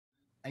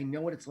I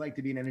know what it's like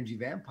to be an energy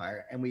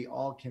vampire, and we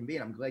all can be.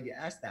 And I'm glad you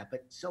asked that.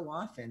 But so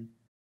often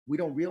we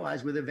don't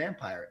realize we're the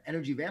vampire.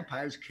 Energy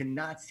vampires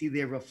cannot see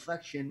their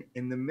reflection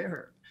in the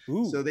mirror.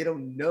 Ooh. So they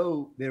don't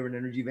know they're an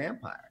energy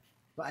vampire.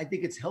 But I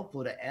think it's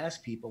helpful to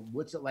ask people,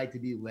 what's it like to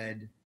be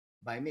led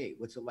by me?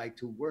 What's it like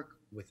to work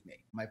with me?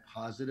 Am I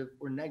positive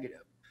or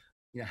negative?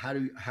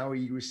 How are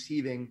you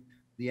receiving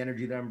the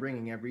energy that I'm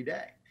bringing every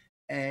day?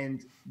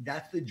 And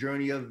that's the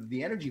journey of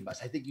the energy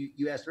bus. I think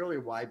you asked earlier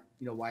why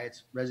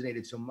it's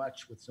resonated so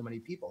much with so many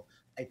people.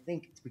 I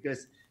think it's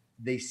because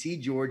they see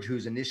George,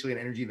 who's initially an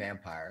energy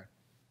vampire,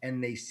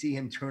 and they see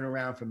him turn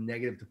around from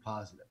negative to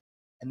positive,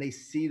 and they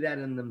see that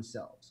in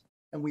themselves.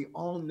 And we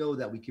all know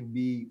that we can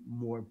be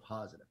more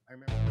positive. I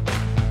remember.